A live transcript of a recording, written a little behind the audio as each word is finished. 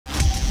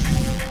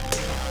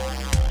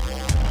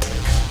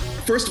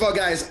First of all,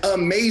 guys,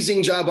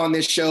 amazing job on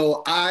this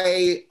show.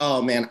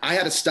 Oh man, I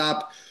had to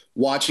stop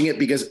watching it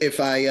because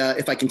if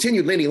I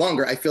continued any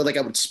longer, I feel like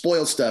I would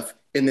spoil stuff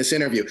in this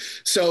interview.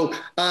 So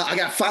I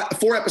got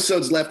 4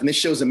 episodes left, and this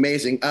show's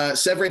amazing.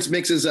 Severance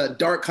mixes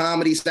dark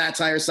comedy,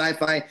 satire,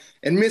 sci-fi,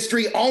 and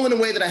mystery, all in a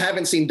way that I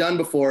haven't seen done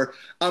before.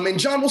 And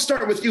John, we'll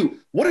start with you.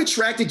 What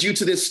attracted you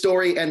to this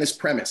story and this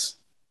premise?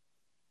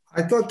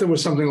 I thought there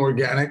was something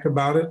organic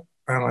about it.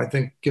 And I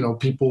think,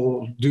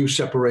 people do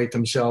separate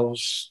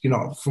themselves,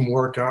 from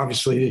work.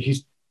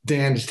 Obviously,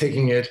 Dan is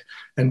taking it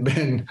and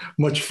been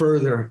much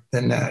further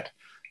than that.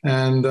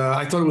 And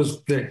I thought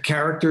the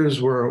characters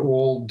were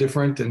all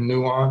different and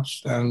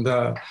nuanced. And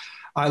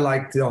I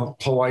liked the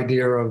whole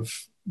idea of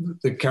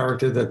the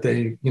character that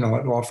they,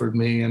 had offered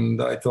me. And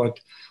I thought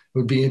it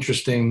would be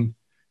interesting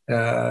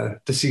to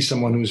see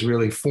someone who's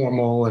really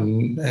formal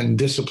and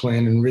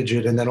disciplined and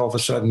rigid. And then all of a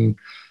sudden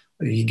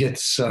he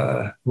gets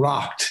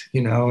rocked,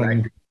 Right.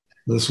 and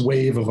this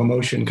wave of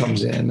emotion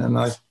comes in. And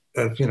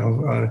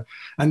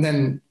and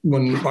then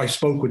when I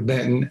spoke with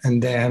Ben and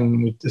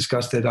Dan, we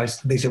discussed it,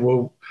 they said,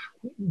 well,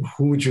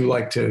 who would you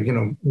like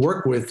to,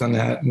 work with on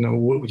that?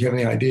 Would you have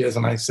any ideas?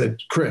 And I said,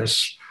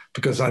 Chris,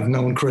 because I've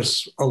known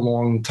Chris a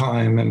long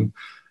time and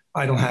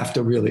I don't have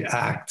to really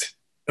act.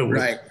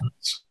 Right.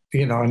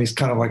 And he's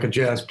kind of like a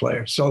jazz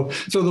player. So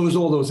there was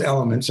all those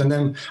elements. And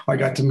then I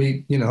got to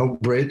meet,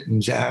 Britt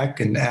and Jack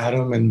and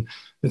Adam and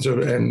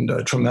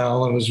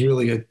Trammell. It was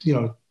really a,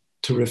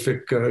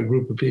 terrific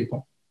group of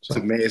people. So.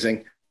 It's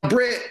amazing.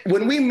 Britt,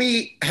 when we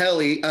meet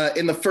Helly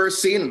in the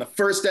first scene, in the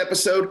first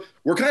episode,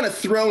 we're kind of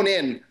thrown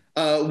in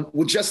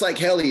just like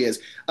Helly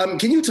is.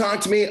 Can you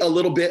talk to me a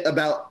little bit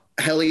about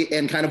Helly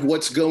and kind of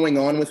what's going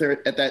on with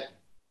her at that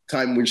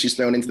time when she's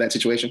thrown into that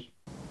situation?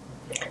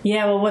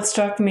 Yeah, well, what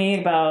struck me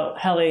about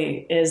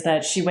Helly is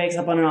that she wakes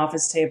up on an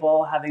office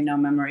table having no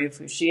memory of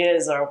who she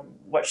is or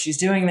what she's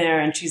doing there,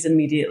 and she's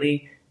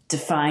immediately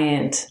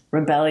defiant,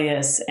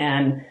 rebellious,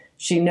 and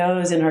she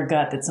knows in her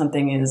gut that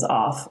something is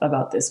off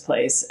about this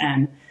place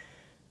and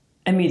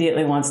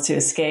immediately wants to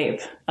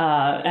escape.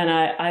 And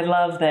I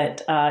love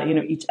that,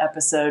 each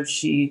episode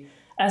she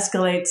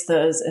escalates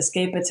those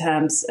escape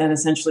attempts and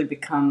essentially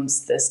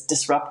becomes this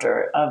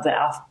disruptor of the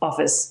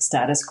office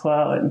status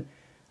quo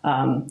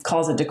and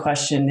calls into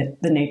question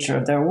the nature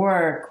of their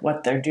work,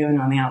 what they're doing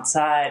on the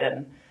outside.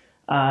 And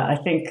I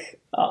think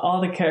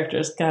all the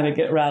characters kind of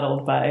get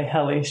rattled by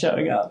Helly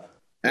showing up.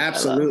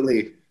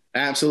 Absolutely.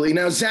 Absolutely.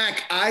 Now,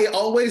 Zach, I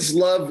always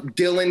love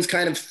Dylan's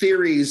kind of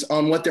theories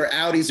on what their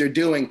outies are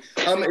doing.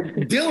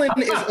 Dylan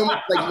is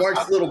almost like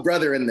Mark's little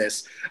brother in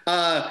this.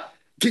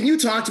 Can you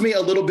talk to me a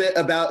little bit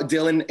about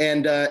Dylan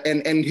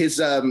and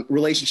his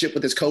relationship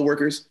with his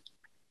coworkers?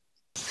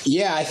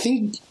 Yeah, I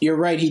think you're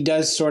right. He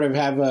does sort of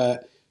have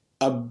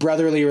a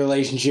brotherly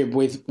relationship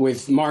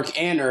with Mark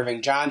and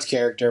Irving, John's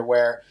character,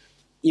 where,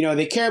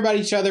 they care about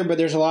each other, but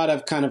there's a lot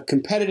of kind of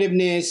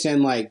competitiveness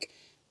and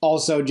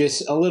also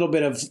just a little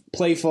bit of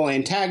playful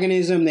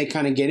antagonism. They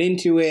kind of get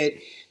into it,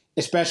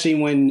 especially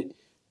when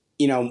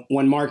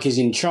Mark is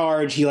in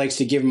charge. He likes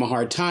to give him a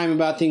hard time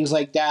about things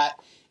like that.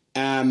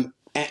 And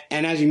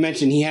as you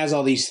mentioned, he has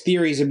all these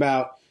theories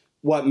about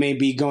what may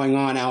be going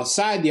on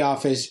outside the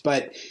office,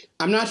 but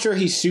I'm not sure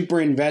he's super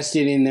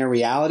invested in their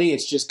reality.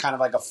 It's just kind of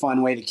like a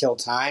fun way to kill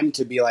time,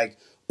 to be like,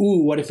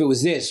 ooh, what if it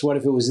was this? What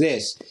if it was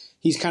this?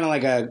 He's kind of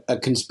like a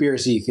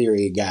conspiracy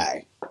theory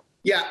guy.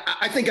 Yeah,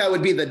 I think I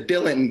would be the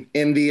Dylan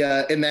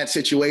in that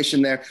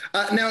situation there.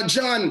 Now,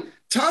 John,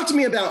 talk to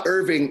me about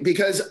Irving,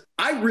 because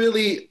I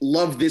really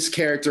love this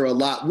character a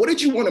lot. What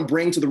did you want to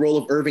bring to the role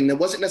of Irving that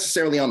wasn't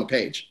necessarily on the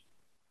page?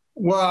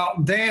 Well,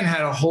 Dan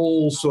had a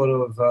whole sort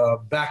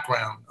of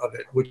background of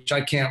it, which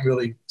I can't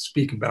really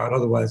speak about.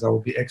 Otherwise, I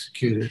will be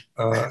executed.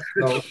 But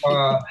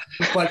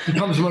it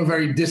comes from a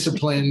very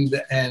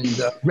disciplined and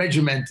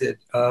regimented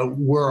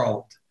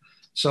world.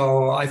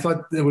 So I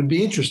thought it would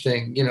be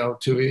interesting,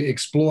 to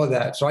explore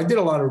that. So I did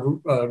a lot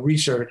of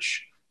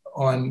research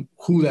on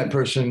who that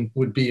person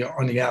would be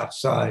on the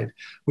outside,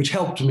 which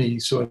helped me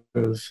sort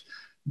of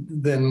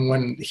then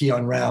when he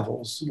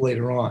unravels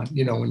later on,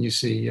 when you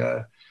see,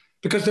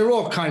 because they're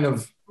all kind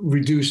of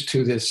reduced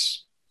to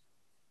this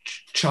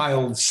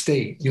child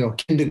state,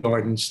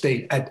 kindergarten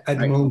state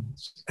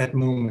at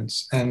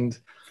moments. And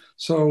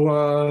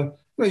so,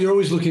 you're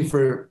always looking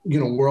for,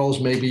 worlds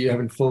maybe you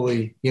haven't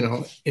fully,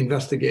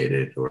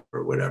 investigated or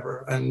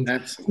whatever. And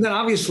then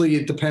obviously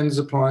it depends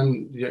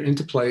upon your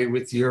interplay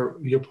with your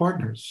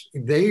partners.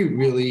 They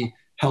really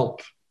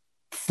help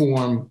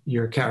form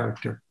your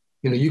character.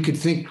 You could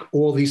think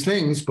all these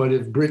things, but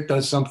if Britt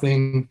does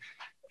something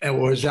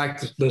or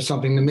Zach does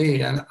something to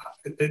me, and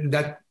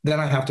then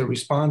I have to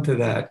respond to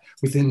that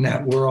within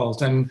that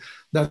world. And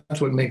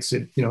that's what makes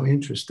it,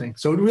 interesting.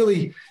 So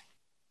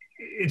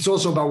it's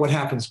also about what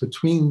happens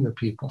between the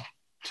people,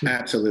 too.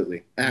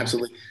 Absolutely.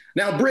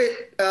 Now,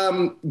 Britt,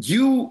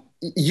 you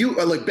you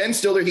look, Ben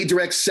Stiller, he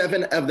directs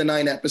 7 of the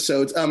 9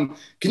 episodes. Can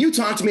you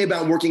talk to me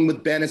about working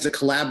with Ben as a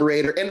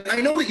collaborator? And I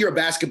know that you're a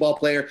basketball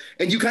player,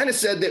 and you kind of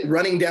said that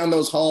running down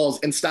those halls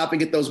and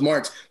stopping at those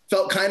marks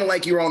felt kind of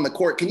like you were on the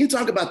court. Can you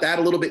talk about that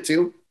a little bit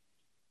too?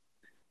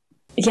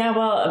 Yeah,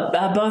 well,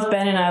 both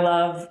Ben and I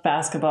love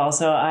basketball,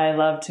 so I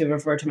love to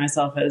refer to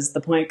myself as the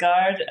point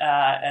guard.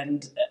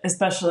 And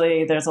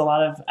especially there's a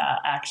lot of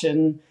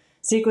action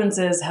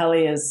sequences.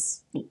 Helly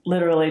is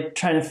literally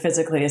trying to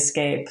physically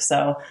escape.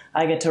 So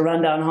I get to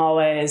run down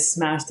hallways,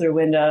 smash through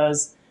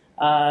windows,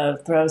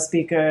 throw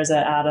speakers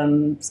at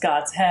Adam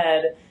Scott's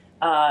head.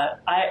 I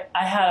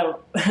had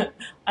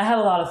I had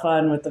a lot of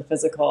fun with the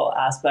physical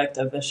aspect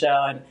of the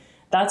show, and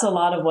that's a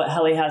lot of what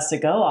Helly has to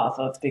go off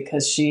of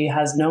because she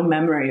has no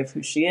memory of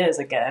who she is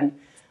again.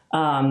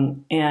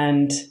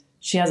 And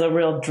she has a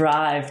real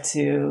drive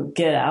to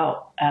get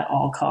out at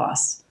all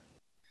costs.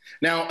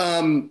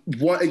 Now,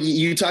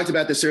 you talked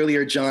about this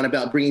earlier, John,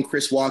 about bringing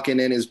Chris Walken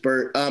in as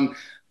Bert.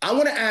 I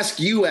want to ask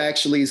you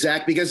actually,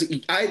 Zach, because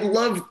I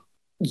love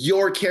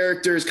your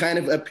character's kind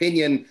of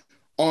opinion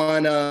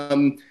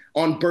on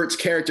Bert's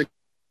character.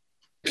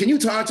 Can you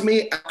talk to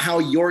me how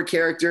your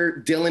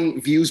character,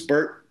 Dylan, views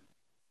Bert?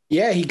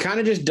 Yeah, he kind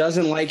of just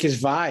doesn't like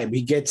his vibe.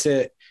 He gets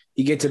a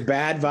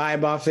bad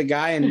vibe off the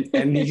guy,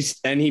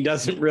 and he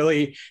doesn't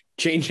really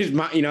change his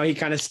mind. You know, he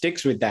kind of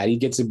sticks with that. He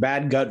gets a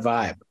bad gut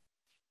vibe.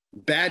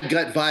 Bad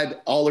gut vibe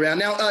all around.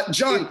 Now,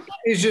 John,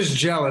 he's just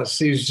jealous.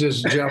 He's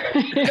just jealous.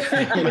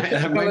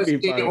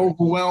 It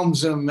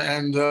overwhelms him,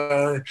 and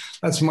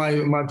that's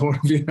my point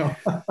of view.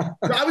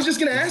 I was just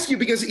going to ask you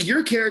because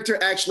your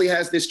character actually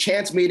has this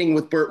chance meeting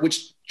with Bert,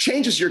 which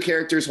changes your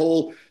character's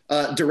whole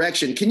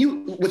direction. Can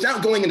you,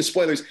 without going into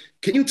spoilers,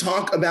 can you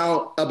talk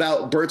about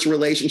Bert's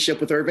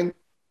relationship with Irving?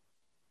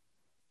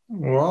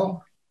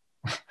 Well,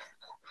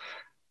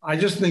 I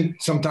just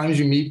think sometimes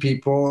you meet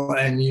people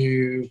and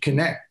you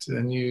connect,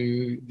 and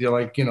you're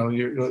like, you know,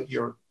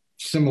 you're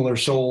similar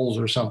souls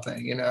or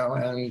something, you know,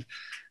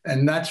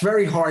 and that's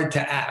very hard to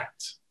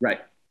act.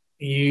 Right.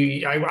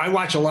 I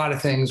watch a lot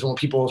of things when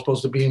people are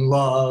supposed to be in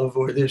love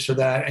or this or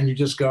that, and you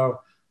just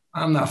go,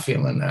 I'm not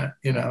feeling that,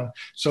 you know?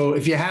 So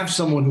if you have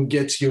someone who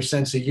gets your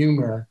sense of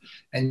humor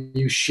and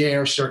you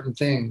share certain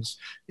things,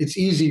 it's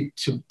easy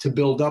to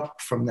build up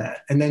from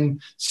that and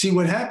then see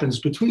what happens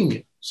between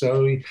you.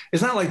 So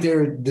it's not like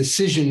there are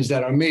decisions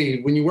that are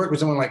made. When you work with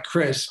someone like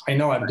Chris, I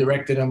know I've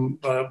directed him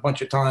a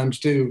bunch of times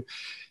too.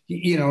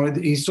 You know,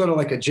 he's sort of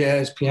like a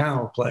jazz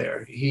piano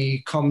player.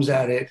 He comes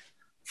at it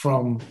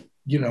from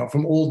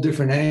all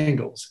different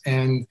angles.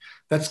 And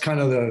that's kind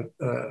of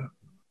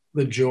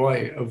the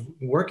joy of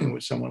working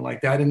with someone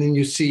like that. And then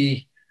you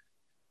see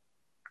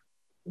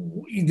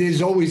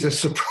there's always a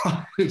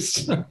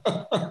surprise.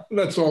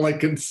 That's all I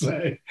can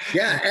say.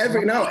 Yeah,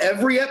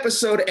 every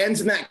episode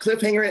ends in that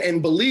cliffhanger,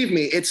 and believe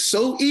me, it's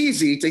so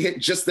easy to hit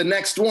just the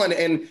next one.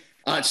 And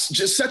it's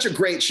just such a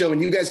great show,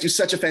 and you guys do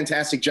such a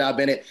fantastic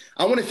job in it.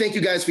 I want to thank you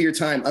guys for your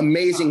time.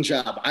 Amazing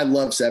job. I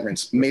love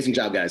Severance. Amazing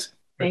job, guys.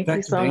 Thank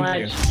you so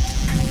much.